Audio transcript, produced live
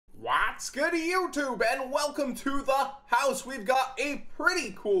What's good YouTube, and welcome to the house. We've got a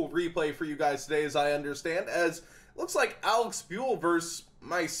pretty cool replay for you guys today, as I understand, as it looks like Alex Buell versus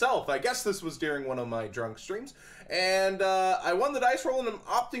myself. I guess this was during one of my drunk streams, and I won the dice roll and I'm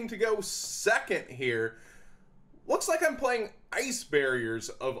opting to go second here. Looks like I'm playing ice barriers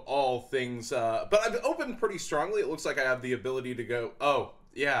of all things, but I've opened pretty strongly. It looks like I have the ability to go, oh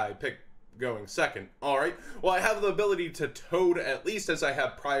yeah, I picked going second. Alright, well, I have the ability to toad at least, as I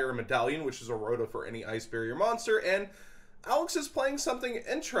have prior medallion, which is a rota for any ice barrier monster, and Alex is playing something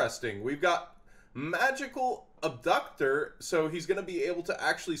interesting. We've got magical abductor, so he's going to be able to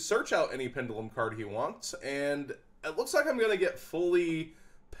actually search out any pendulum card he wants, and it looks like I'm going to get fully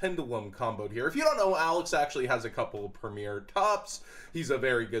pendulum comboed here. If you don't know, Alex actually has a couple of premier tops. He's a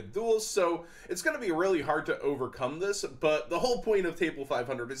very good duelist, so it's going to be really hard to overcome this, but the whole point of Table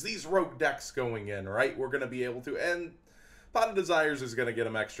 500 is these rogue decks going in, right? We're going to be able to, and Pot of Desires is going to get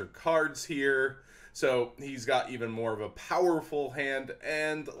him extra cards here, so he's got even more of a powerful hand,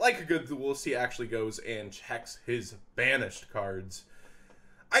 and like a good duelist, he actually goes and checks his banished cards.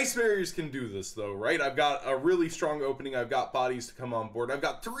 Ice barriers can do this though, right? I've got a really strong opening. I've got bodies to come on board. I've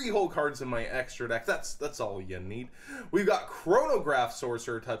got 3 whole cards in my extra deck. That's all you need. We've got Chronograph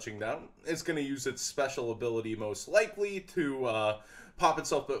Sorcerer touching down. It's going to use its special ability most likely to pop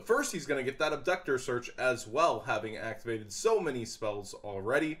itself, but first he's going to get that Abductor Search as well, having activated so many spells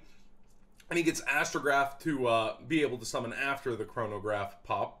already. And he gets Astrograph to be able to summon after the Chronograph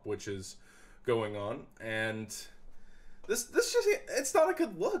pop, which is going on, and This just, it's not a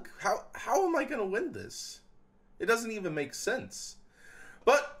good look. How am I going to win this? It doesn't even make sense.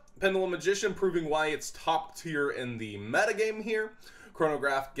 But Pendulum Magician proving why it's top tier in the metagame here.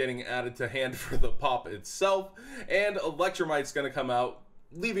 Chronograph getting added to hand for the pop itself. And Electromite's going to come out,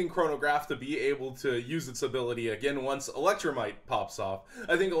 leaving Chronograph to be able to use its ability again once Electromite pops off.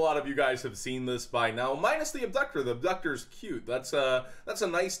 I think a lot of you guys have seen this by now, minus the Abductor. The Abductor's cute. That's a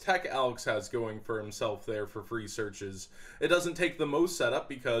nice tech Alex has going for himself there for free searches. It doesn't take the most setup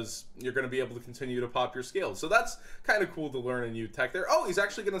because you're going to be able to continue to pop your scales. So that's kind of cool to learn a new tech there. Oh, he's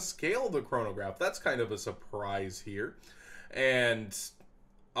actually going to scale the Chronograph. That's kind of a surprise here. And,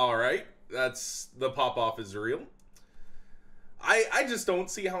 alright, that's the pop-off is real. I just don't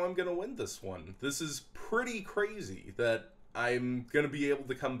see how I'm going to win this one. This is pretty crazy that I'm going to be able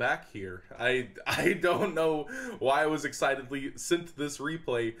to come back here. I don't know why I was excitedly sent this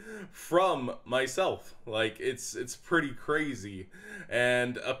replay from myself. Like, it's pretty crazy.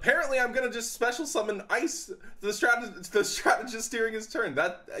 And apparently I'm going to just special summon Ice, the strategist steering his turn.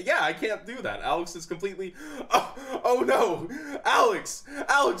 Yeah, I can't do that. Alex is completely... Oh no! Alex,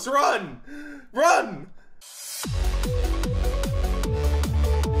 run! Run!